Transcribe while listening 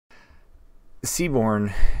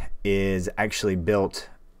Seaborn is actually built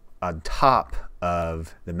on top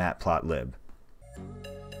of the Matplotlib.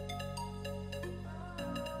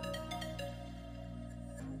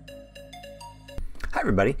 Hi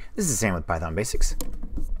everybody, this is Sam with Python Basics,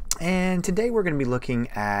 and today we're going to be looking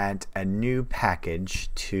at a new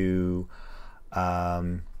package to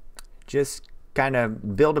just kind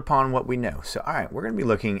of build upon what we know. So alright, we're going to be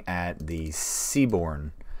looking at the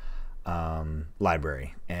Seaborn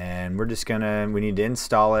library, and we're just gonna, we need to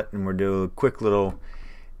install it, and we'll do a quick little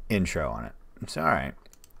intro on it. So alright,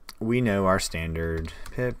 we know our standard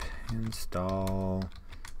pip install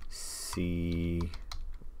Seaborn.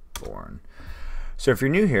 So if you're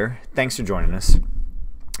new here, thanks for joining us.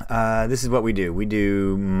 This is what we do. We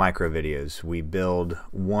do micro videos. We build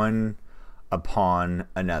one upon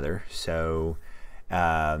another. So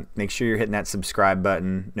make sure you're hitting that subscribe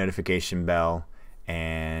button, notification bell,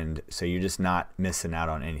 and so you're just not missing out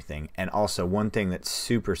on anything. And also, one thing that's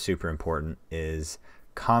super important is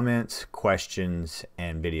comments, questions,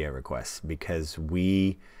 and video requests, because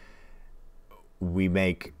we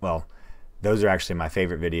make, well, those are actually my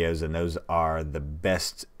favorite videos, and those are the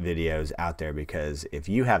best videos out there, because if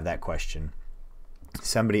you have that question,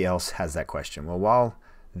 somebody else has that question. Well, while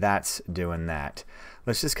that's doing that,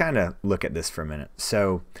 let's just kind of look at this for a minute.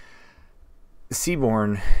 So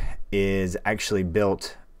Seaborn is actually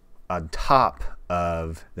built on top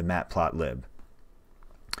of the Matplotlib.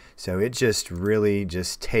 So it just really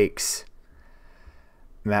just takes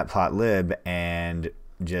Matplotlib and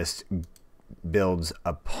just builds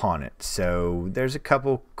upon it. So there's a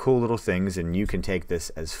couple cool little things, and you can take this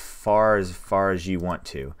as far as you want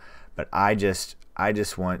to, but I just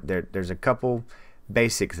want, there's a couple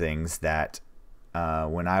basic things that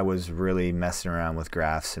when I was really messing around with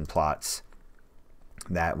graphs and plots,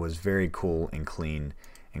 that was very cool and clean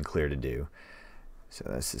and clear to do. So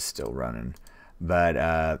this is still running, but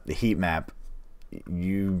the heat map,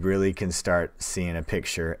 you really can start seeing a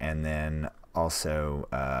picture, and then also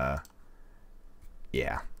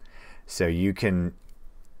yeah, so you can,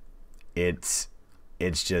 it's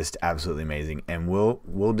just absolutely amazing, and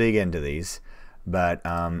we'll dig into these, but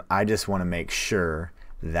I just want to make sure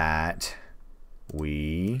that there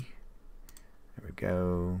we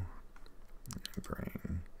go,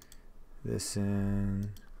 bring this in,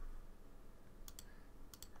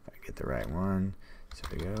 if I get the right one. So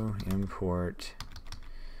we go import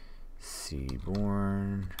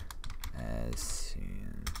Seaborn as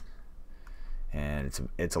seen, and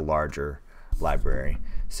it's a larger library,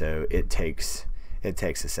 so it takes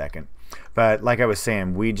a second. But like I was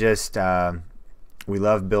saying, we just we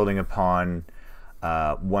love building upon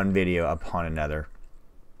one video upon another,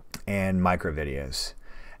 and micro videos,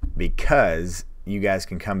 because you guys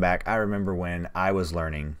can come back. I remember when I was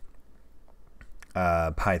learning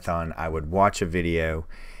Python, I would watch a video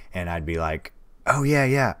and I'd be like, oh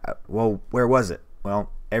yeah, well, where was it?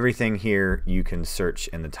 Well, everything here you can search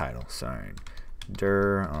in the title. Sorry,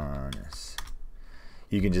 honest.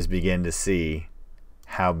 You can just begin to see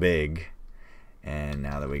how big. And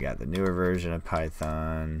now that we got the newer version of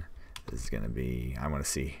Python, this is gonna be, I want to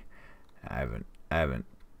see, I haven't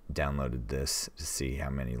downloaded this to see how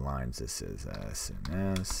many lines this is.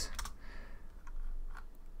 SMS.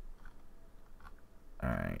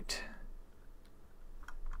 Alright,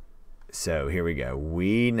 so here we go.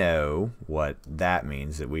 We know what that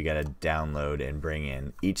means, that we got to download and bring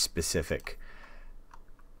in each specific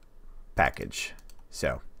package.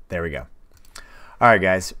 So there we go. Alright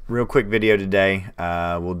guys, real quick video today.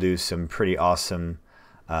 We'll do some pretty awesome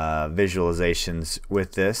visualizations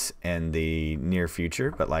with this in the near future,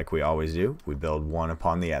 but like we always do, we build one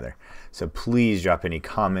upon the other. So please drop any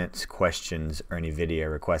comments, questions, or any video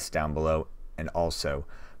requests down below. And also,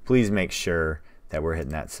 please make sure that we're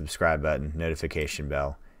hitting that subscribe button, notification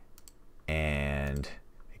bell, and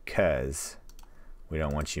because we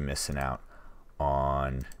don't want you missing out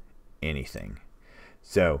on anything.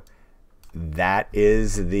 So that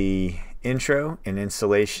is the intro and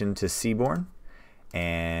installation to Seaborn,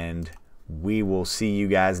 and we will see you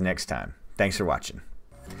guys next time. Thanks for watching.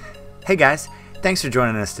 Hey guys, thanks for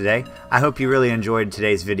joining us today. I hope you really enjoyed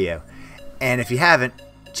today's video, and if you haven't,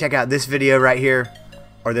 check out this video right here,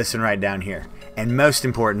 or this one right down here. And most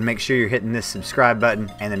important, make sure you're hitting this subscribe button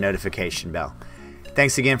and the notification bell.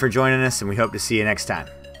 Thanks again for joining us, and we hope to see you next time.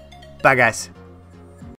 Bye guys.